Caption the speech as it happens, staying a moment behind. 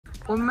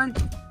我们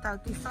到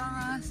地方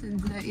了，现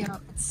在要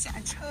下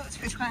车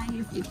去穿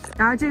衣服。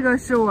然后这个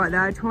是我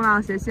的冲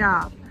浪学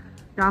校，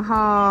然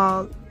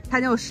后它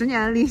已经有10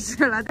年的历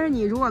史了。但是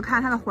你如果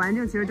看它的环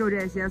境，其实就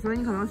这些，所以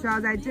你可能需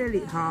要在这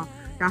里头，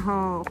然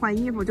后换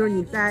衣服，就是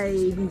你在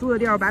你住的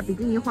地方把比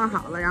基尼换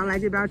好了，然后来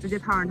这边直接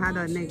套上它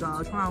的那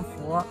个冲浪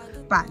服。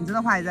板子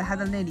的话也在它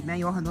的那里面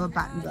有很多的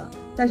板子，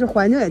但是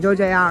环境也就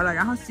这样了。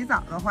然后洗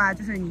澡的话，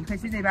就是你可以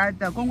去那边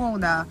的公共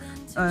的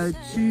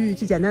区域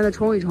去简单的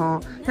冲一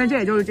冲，但这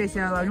也就是这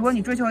些了。如果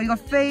你追求一个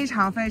非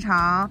常非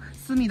常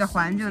私密的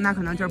环境，那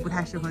可能这儿不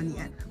太适合你。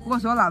不过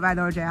所有老外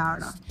都是这样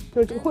的，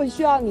就是会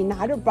需要你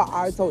拿着板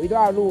走一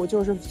段路，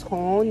就是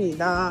从你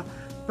的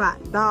板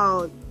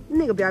到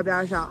那个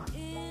边上，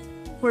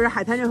或者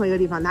海滩任何一个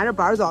地方拿着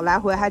板走，来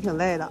回还挺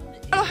累的。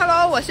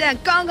Hello， 我现在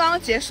刚刚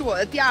结束我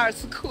的第2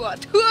次课，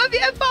特别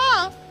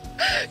棒。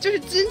就是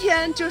今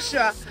天就是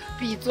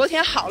比昨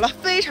天好了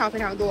非常非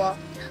常多。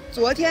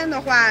昨天的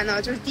话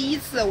呢，就是第1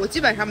次我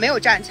基本上没有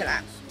站起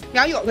来，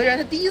然后有的人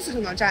他第1次就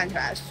能站起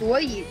来，所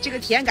以这个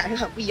体验感是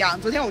很不一样。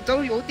昨天我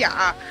都有点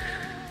儿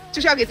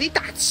就是要给自己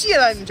打气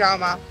了，你知道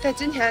吗？但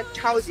今天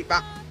超级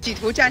棒，企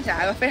图站起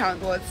来了非常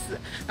多次，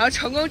然后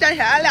成功站起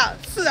来了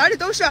2次，而且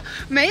都是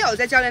没有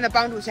在教练的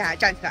帮助下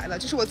站起来的，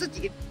就是我自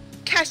己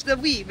catch the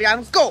wave， 然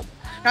后 go。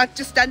然后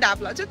就 stand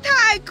up 了，就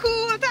太酷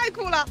了，太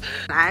酷了！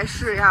本来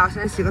是要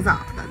先洗个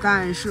澡的，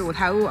但是我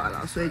太饿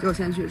了，所以就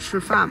先去吃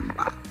饭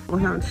吧。我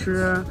想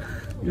吃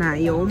奶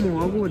油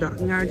蘑菇的，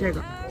应该是这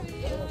个。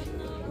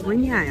不会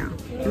念呀，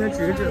应该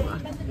指吧。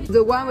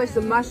The one with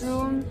the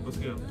mushroom.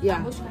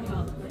 Yeah.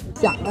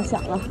 想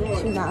了，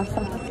去拿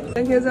饭。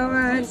Thank you so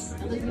much.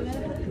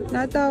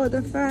 拿到我的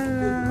饭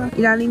了，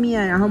意大利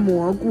面，然后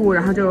蘑菇，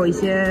然后就有一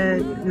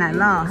些奶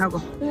酪，还有个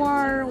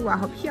花儿，哇，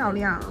好漂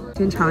亮！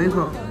先尝一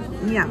口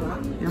面吧，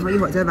然后一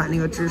会儿再把那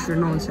个芝士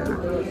弄起来。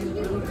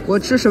我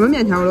吃什么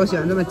面条我都喜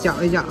欢这么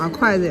搅一搅啊，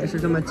筷子也是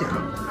这么搅，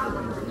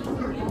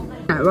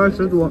奶味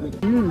十足。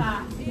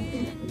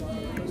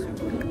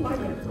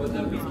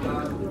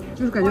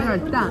就是感觉有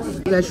点淡，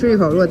再吃一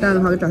口，如果淡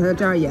的话就找它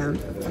加点盐。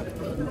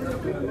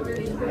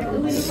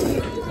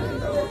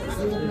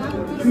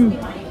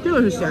这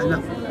个是咸的，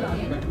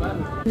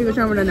这个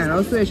上面的奶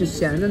酪碎是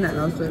咸的奶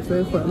酪碎，所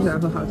以混起来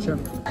会好吃。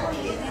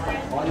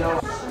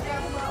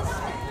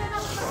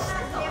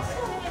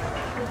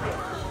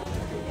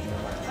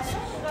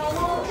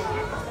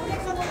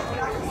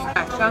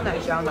奶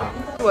香的，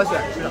是我喜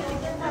欢吃的。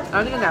然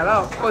后那个奶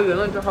酪和匀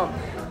了之后，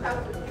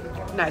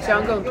奶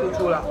香更突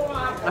出了，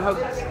然后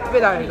味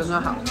道也刚刚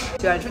好。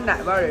喜欢吃奶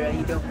味的人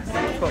一定不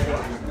能错过。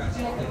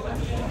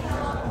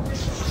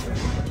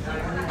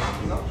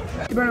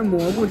这边的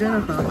蘑菇真的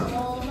很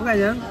好，我感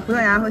觉葡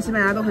萄牙和西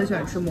班牙都很喜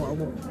欢吃蘑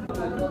菇。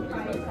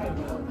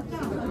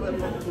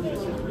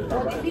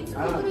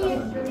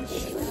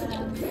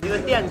一个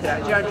垫起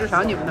来，这样至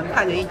少你们能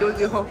看见一丢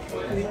丢。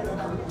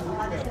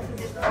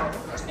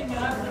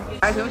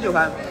还挺喜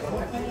欢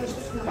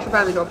吃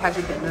饭的时候拍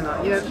视频的呢，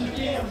因为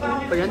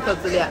本人特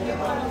自恋，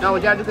然后我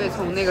这样就可以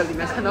从那个里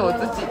面看到我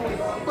自己，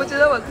我觉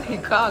得我自己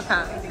可好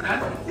看，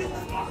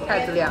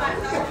太自恋了。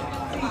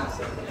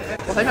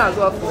我很少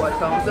做俯卧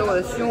撑，所以我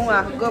的胸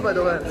啊和胳膊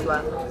都会很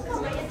酸。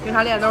平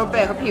常练的都是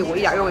背和屁股，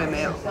一点用也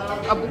没有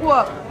啊。不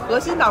过核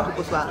心倒是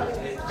不酸，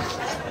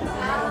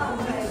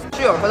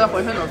室友说他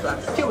浑身都酸，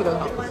屁股都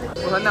疼。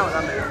我说那我倒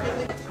没有。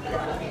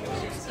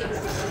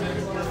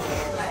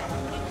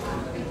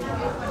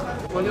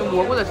我觉得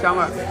蘑菇的香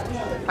味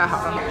太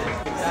好了。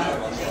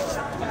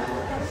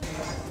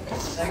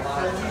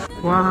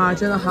哇，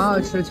真的好好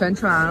吃，全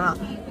吃完了。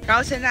然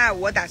后现在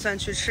我打算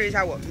去吃一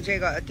下我们这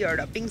个地儿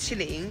的冰淇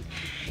淋，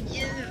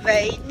因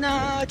为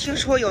呢听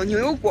说有牛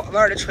油果味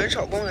的纯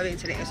手工的冰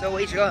淇淋，所以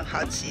我一直都很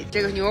好奇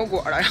这个牛油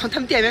果的。然后他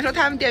们店员说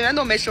他们店员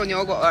都没吃过牛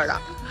油果味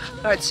的，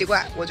有点奇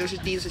怪，我就是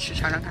第一次吃，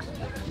尝尝看。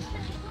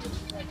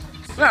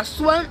有点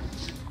酸，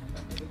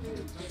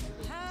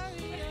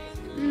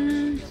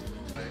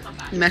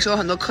里面是有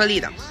很多颗粒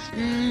的，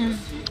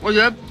我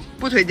觉得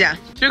不推荐。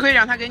其实可以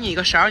让他给你一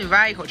个勺，你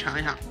挖一口尝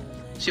一下，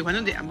喜欢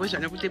就点，不喜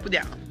欢就不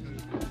点了。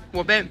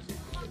我被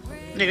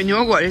那个牛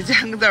油果这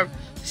3个字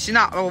洗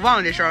脑了，我忘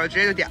了这事儿了，直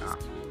接就点了。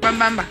一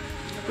般吧，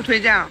不推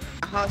荐了。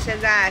然后现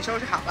在收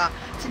拾好了，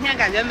今天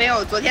感觉没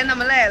有昨天那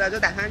么累了，就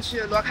打算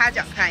去罗卡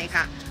角看一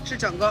看，是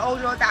整个欧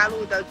洲大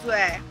陆的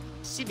最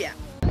西边。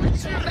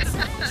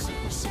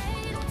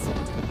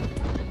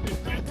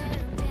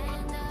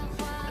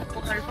我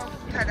靠，这风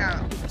太大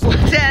了！我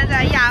现在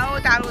在亚欧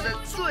大陆的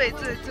最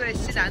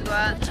西南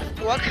端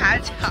罗卡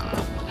角。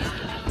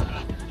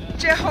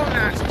这后面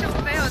就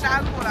没有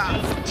大陆了，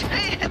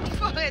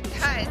风也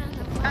太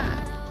大，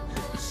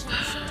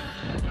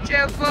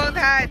这风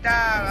太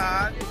大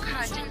了。你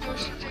看，这个就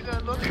是这个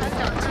罗卡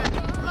角这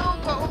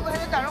logo， 我还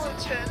得挡着我的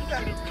裙子。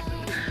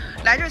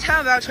来这千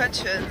万不要穿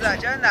裙子，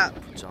真的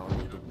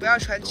不要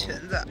穿裙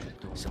子。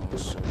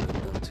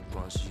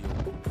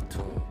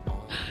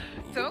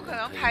怎么可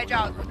能拍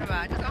照，同志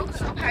们？这怎么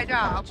可能拍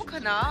照？不可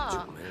能，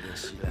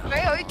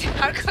没有一点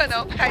可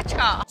能拍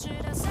照。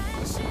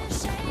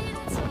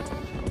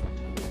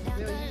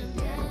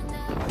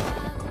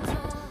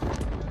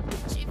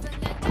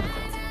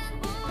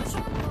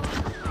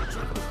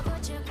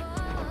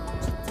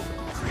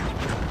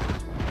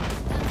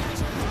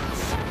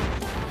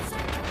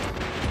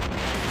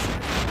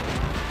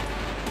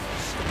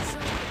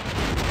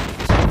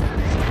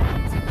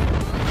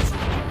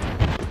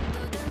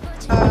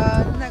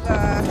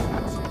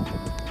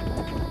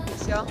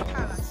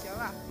看了，行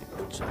了，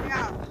哎呀，